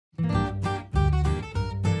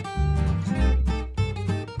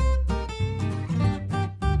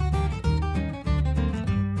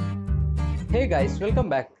Hey guys, welcome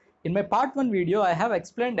back. In my part 1 video, I have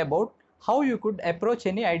explained about how you could approach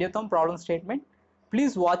any ideathon problem statement.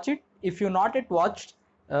 Please watch it. If you not yet watched,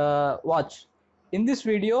 watch. In this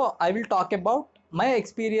video, I will talk about my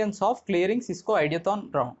experience of clearing Cisco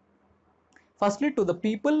Ideathon round. Firstly, to the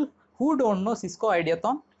people who don't know Cisco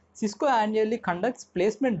Ideathon, Cisco annually conducts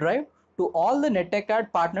placement drive to all the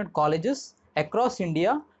NetAcad partnered colleges across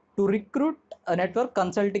India to recruit network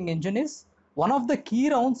consulting engineers. One of the key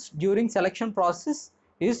rounds during selection process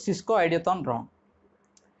is Cisco Ideathon round.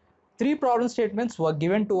 3 problem statements were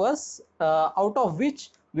given to us, out of which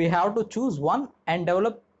we have to choose one and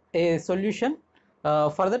develop a solution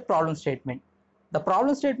for that problem statement. The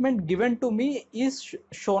problem statement given to me is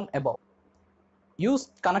shown above.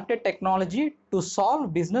 Use connected technology to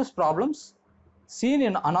solve business problems seen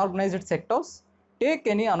in unorganized sectors. Take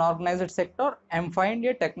any unorganized sector and find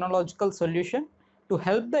a technological solution to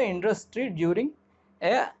help the industry during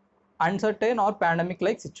a uncertain or pandemic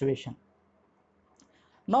like situation.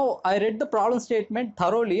 Now I read the problem statement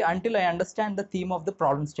thoroughly until I understand the theme of the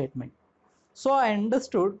problem statement. So I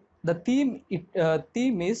understood the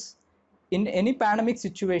theme is, in any pandemic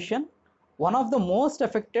situation, one of the most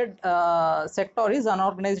affected sector is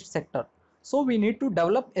unorganized sector. So we need to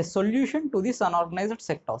develop a solution to these unorganized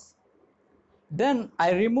sectors. Then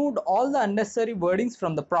I removed all the unnecessary wordings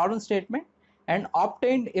from the problem statement and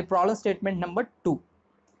obtained a problem statement number 2.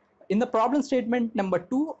 In the problem statement number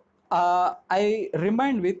 2, I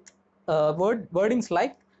remained with wordings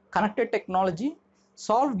like connected technology,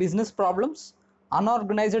 solve business problems,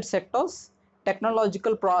 unorganized sectors,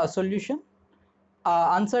 technological solution,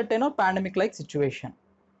 uncertain or pandemic like situation.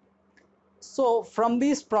 So from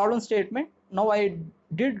this problem statement, now I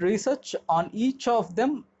did research on each of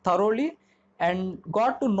them thoroughly and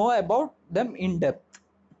got to know about them in depth.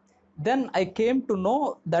 Then I came to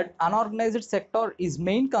know that unorganized sector is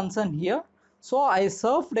main concern here. So I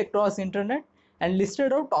surfed across internet and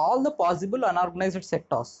listed out all the possible unorganized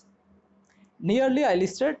sectors. Nearly I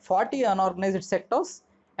listed 40 unorganized sectors,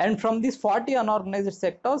 and from these 40 unorganized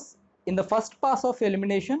sectors, in the first pass of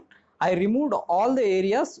elimination, I removed all the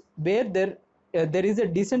areas where there is a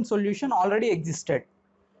decent solution already existed.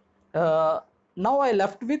 Now I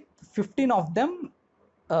left with 15 of them.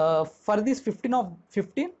 For these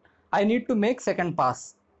 15, I need to make second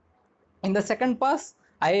pass. In the second pass,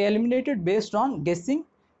 I eliminated based on guessing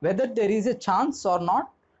whether there is a chance or not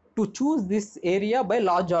to choose this area by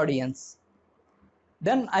large audience.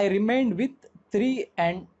 Then I remained with 3,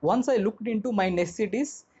 and once I looked into my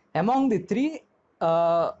necessities, among the 3,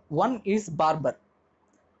 one is barber.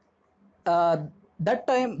 That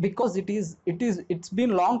time, because it's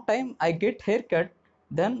been long time I get haircut,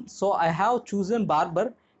 then so I have chosen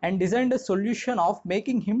barber and designed a solution of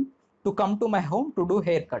making him to come to my home to do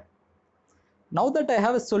haircut. Now that I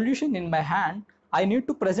have a solution in my hand, I need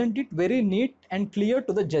to present it very neat and clear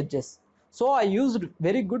to the judges. So I used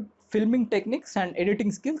very good filming techniques and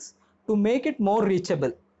editing skills to make it more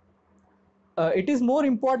reachable. It is more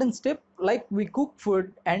important step, like we cook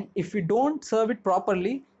food, and if we don't serve it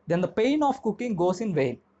properly, then the pain of cooking goes in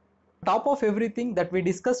vain. On top of everything that we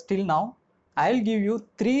discussed till now, I'll give you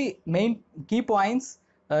 3 main key points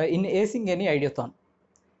in acing any ideathon.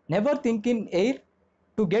 Never think in air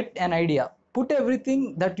to get an idea. Put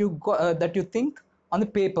everything that you think on the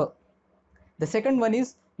paper. The second one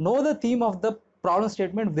is, know the theme of the problem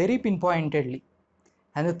statement very pinpointedly.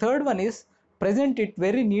 And the third one is, present it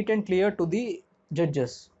very neat and clear to the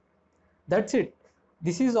judges. That's it.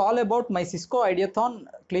 This is all about my Cisco Ideathon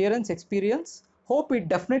clearance experience. Hope it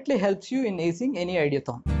definitely helps you in acing any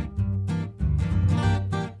ideathon.